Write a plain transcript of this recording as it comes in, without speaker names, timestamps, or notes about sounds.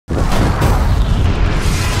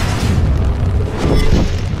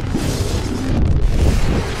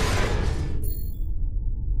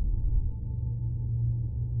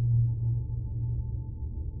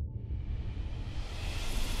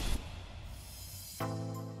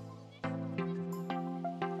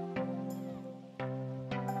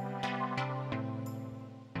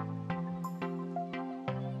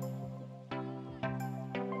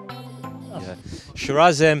Yeah.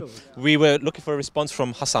 Shiraz, we were looking for a response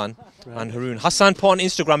from Hassan and Haroon. Hassan put on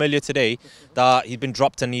Instagram earlier today that he'd been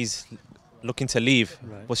dropped and he's looking to leave.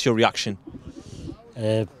 Right. What's your reaction?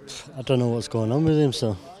 I don't know what's going on with him,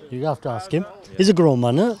 so you have to ask him. Yeah. He's a grown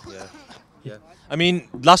man, huh? Yeah. Yeah. I mean,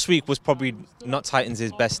 last week was probably not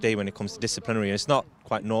Titans' best day when it comes to disciplinary. It's not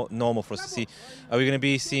quite normal for us to see. Are we going to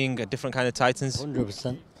be seeing a different kind of Titans?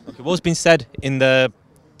 100%. Okay, what's been said in the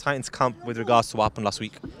Titans camp with regards to what happened last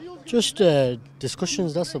week? Just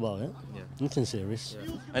discussions, that's about it. Yeah. Nothing serious.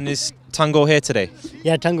 Yeah. And is Tango here today?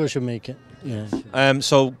 Yeah, Tango should make it. Yeah.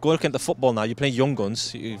 So go look at the football now. You're playing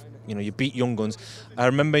Youngunz. You beat Youngunz. I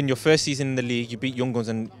remember in your first season in the league, you beat Youngunz,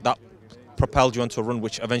 and that propelled you onto a run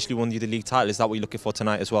which eventually won you the league title. Is that what you're looking for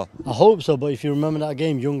tonight as well? I hope so, but if you remember that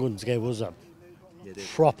game, Youngunz game was a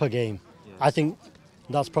proper game. Yeah. I think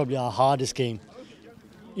that's probably our hardest game.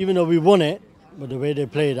 Even though we won it, but the way they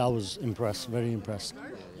played, I was impressed, very impressed.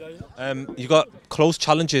 You got close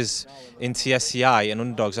challenges in TSCI and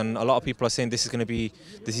Underdogs, and a lot of people are saying this is going to be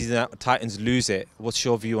the season that Titans lose it. What's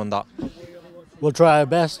your view on that? We'll try our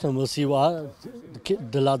best and we'll see what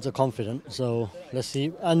the lads are confident, so let's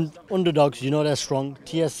see. And Underdogs, they're strong.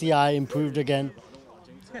 TSCI improved again.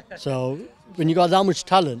 So when you got that much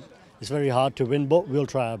talent, it's very hard to win, but we'll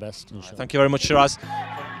try our best. Inshallah. Thank you very much, Shiraz.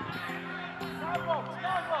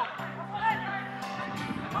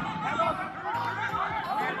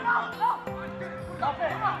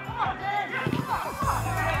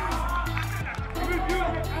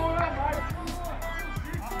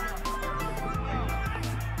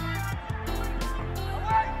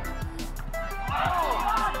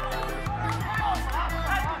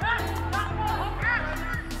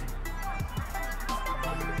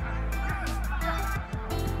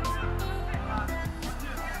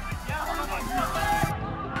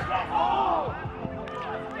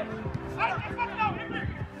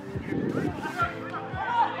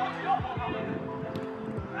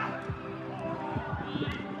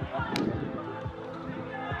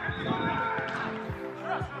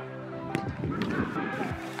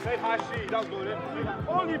 That was good,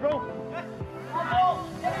 only, bro.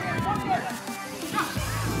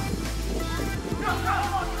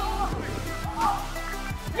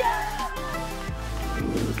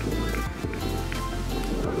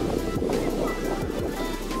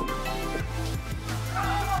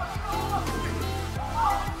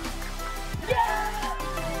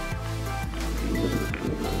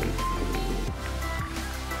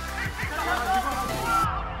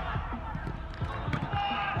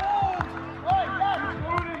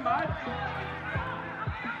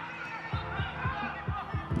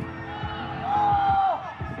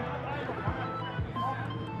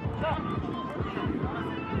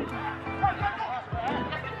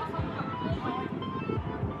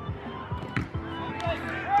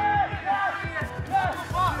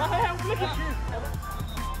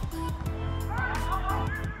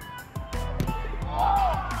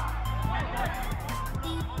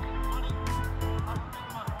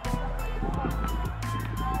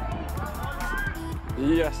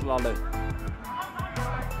 Yes, Lolly.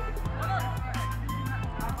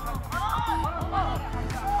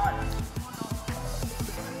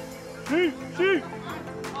 Shoot! Shoot!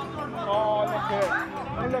 Oh, look at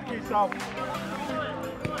it. Look at yourself.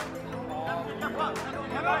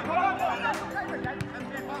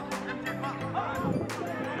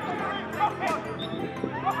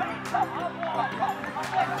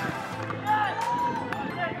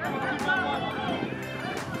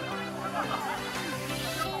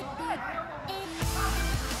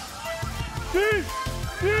 Shoot!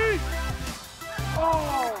 Shoot!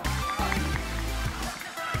 Oh!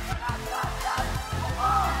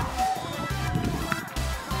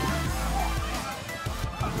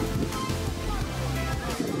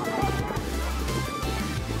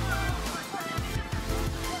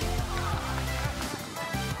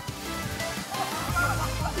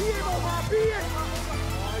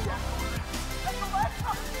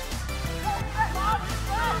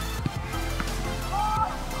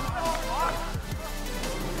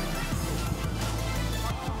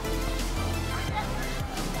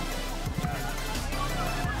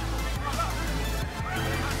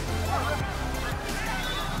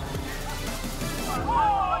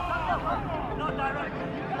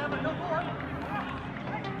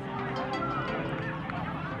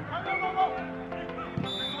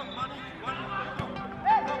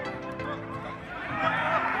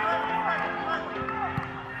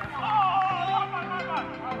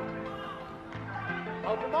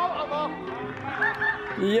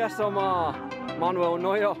 Yes, Omar. Manuel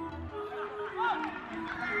Neuer.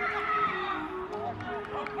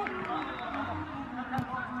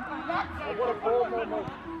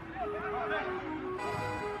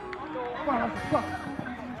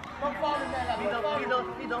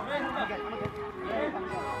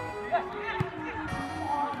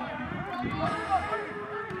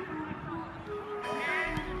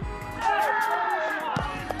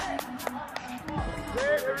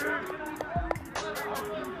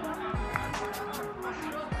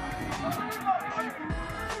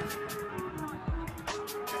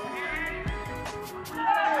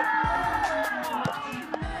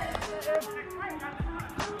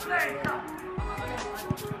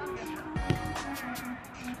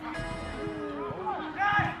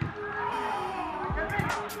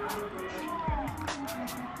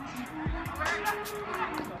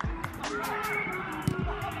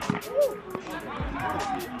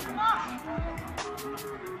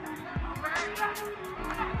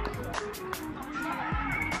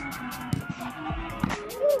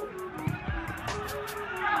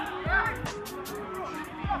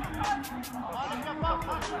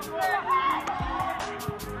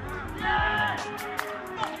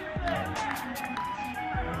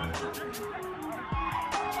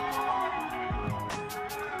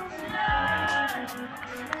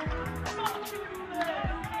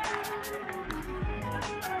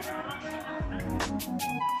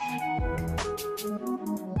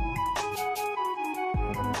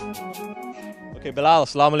 Okay, Bilal,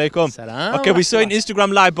 assalamu alaikum. Salam. Okay, we saw it in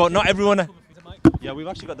Instagram Live, but not everyone. Yeah, we've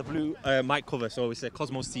actually got the blue mic cover, so it's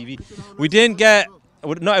Cosmos TV. We didn't get,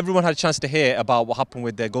 not everyone had a chance to hear about what happened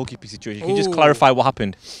with the goalkeeping situation. Can you just clarify what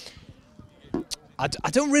happened? I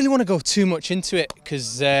don't really want to go too much into it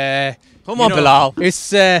because. Come on, Bilal.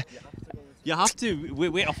 It's. You have to.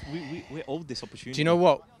 We're owed this opportunity. Do you know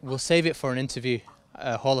what? We'll save it for an interview,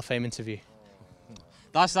 a Hall of Fame interview.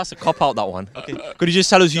 That's a cop out, that one. Okay. Could you just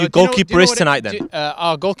tell us who your goalkeeper is tonight then?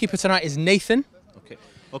 Our goalkeeper tonight is Nathan. Okay.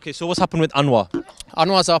 Okay. So what's happened with Anwar?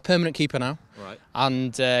 Anwar's our permanent keeper now. Right.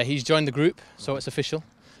 And he's joined the group, so it's official.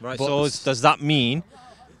 Right. But So does that mean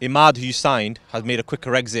Imad, who you signed, has made a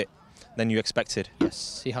quicker exit than you expected?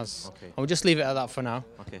 Yes, he has. Okay. And we'll just leave it at that for now.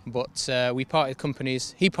 Okay. But we parted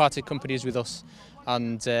companies. He parted companies with us,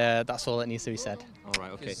 and that's all that needs to be said. All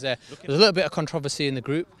right. Okay. There's a little bit of controversy in the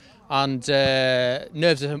group, and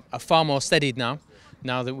nerves are far more steadied now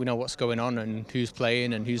that we know what's going on and who's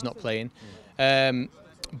playing and who's not playing.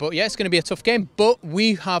 But yeah, it's going to be a tough game, but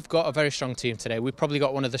we have got a very strong team today. We've probably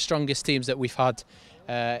got one of the strongest teams that we've had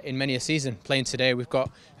in many a season playing today. We've got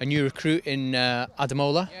a new recruit in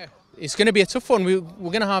Adamola. Yeah. It's going to be a tough one.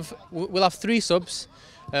 We'll have 3 subs,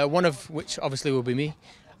 one of which obviously will be me.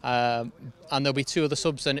 And there'll be 2 other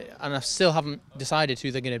subs, and I still haven't decided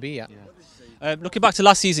who they're going to be yet. Yeah. Looking back to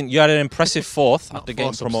last season, you had an impressive 4th after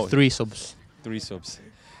getting promoted. 3 subs. 3 subs.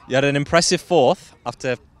 You had an impressive 4th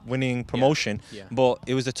after winning promotion, but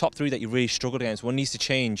it was the top 3 that you really struggled against. What needs to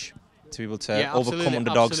change to be able to overcome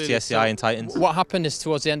Underdogs, TSCI and Titans? What happened is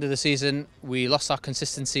towards the end of the season, we lost our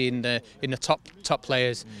consistency in the top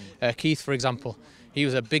players. Keith, for example, he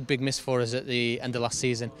was a big miss for us at the end of last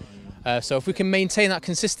season. So if we can maintain that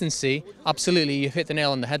consistency, absolutely, you've hit the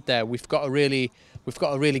nail on the head there. We've got to really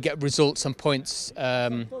get results and points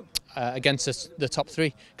against the top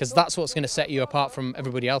 3, because that's what's going to set you apart from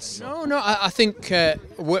everybody else. No, I think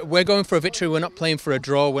we're going for a victory. We're not playing for a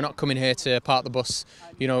draw. We're not coming here to park the bus.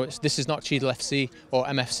 You know, this is not Cheadle FC or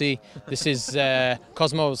MFC. This is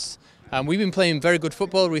Cosmos. We've been playing very good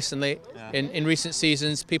football recently, in recent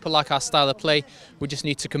seasons. People like our style of play. We just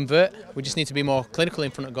need to convert. We just need to be more clinical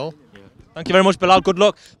in front of goal. Yeah. Thank you very much, Bilal. Good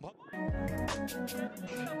luck.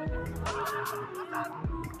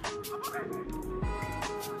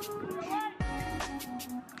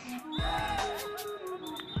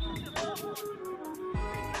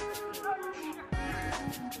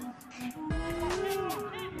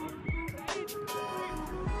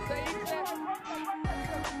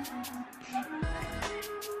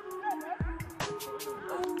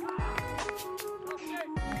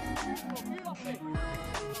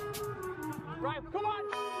 Right, come on!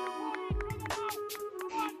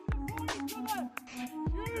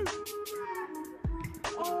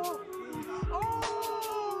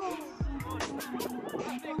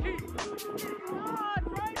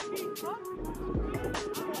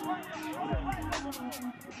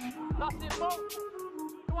 That's it, Mo.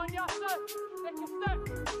 Come on, Yasser. Take a step.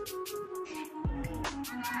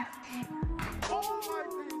 Oh, my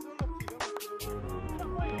goodness.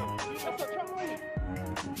 That's a truck way.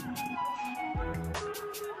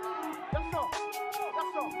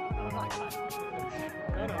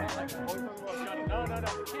 No, the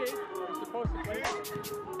kid is supposed to play.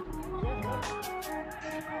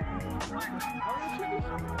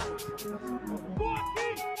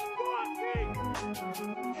 Go on, Keith!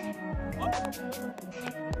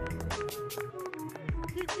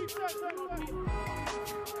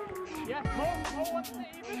 Yeah, more wants it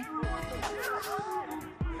even.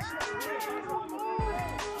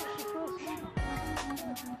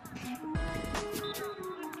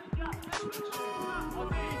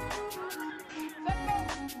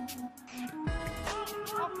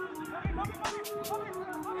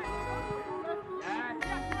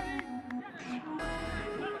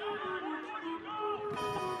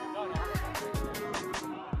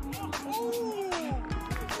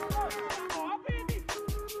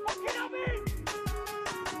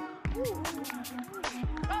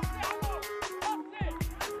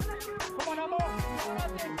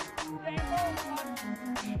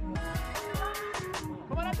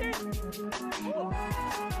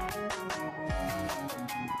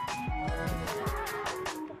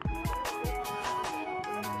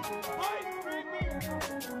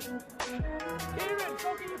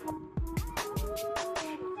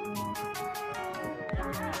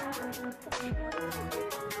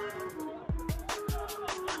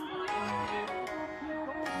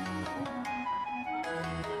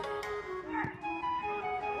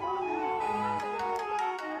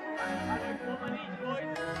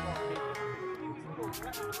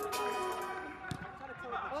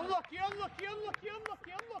 Unlucky, unlucky, unlucky,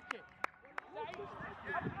 unlucky, unlucky.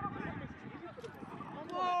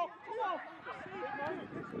 Come on, come on.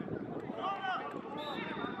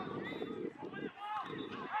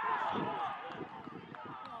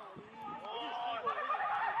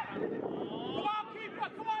 Come on, keeper,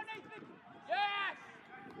 come on, Nathan. Yes.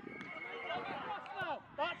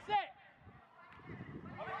 That's it.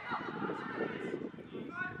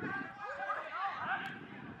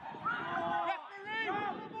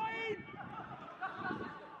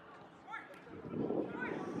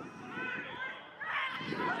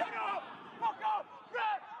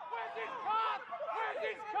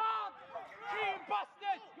 Cheating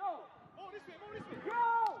bastard! Go! More this way, more this way! Go!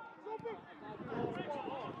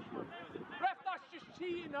 Ref, that's just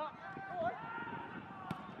cheating, that!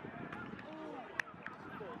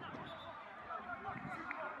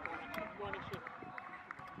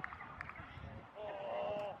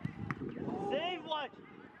 Save one!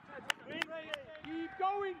 Keep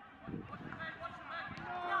going!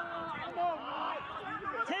 Come on!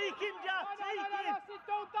 Take him, Jack! Take him! That's it!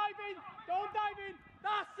 Don't dive in! Don't dive in!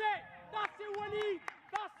 That's it! That's it, Waleed!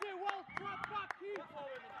 That's it! Well trapped back, Keith!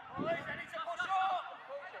 Boys, I need to push up!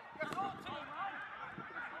 Get up to him, man!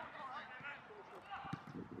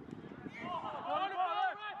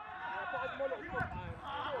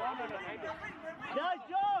 Nice,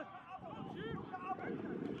 John!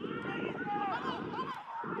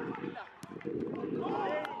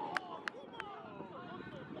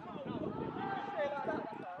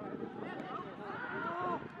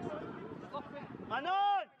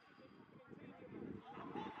 Manon!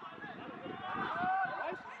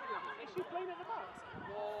 Is she playing at the back?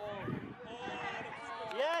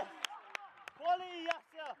 Yes! Quality,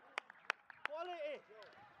 Yasser! Quality!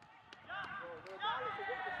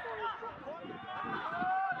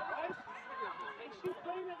 Is she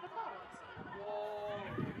playing at the back?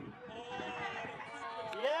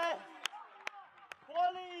 Yes!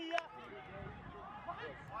 Quality, Yasser!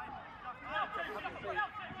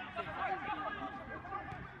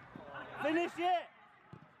 Finish it!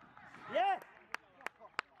 Yes!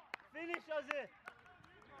 Finish, Ozzy!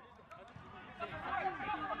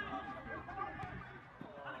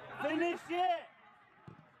 Finish it!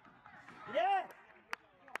 Yes!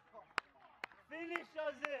 Finish,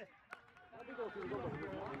 Ozzy!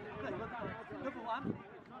 Number one.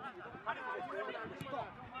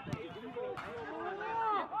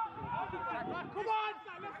 Come on!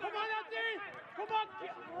 Come on, Andy! Come on!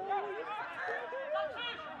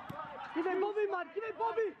 Give it Bobby, man! Give it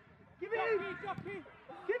Bobby! Give it him!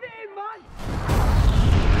 Give it him, man!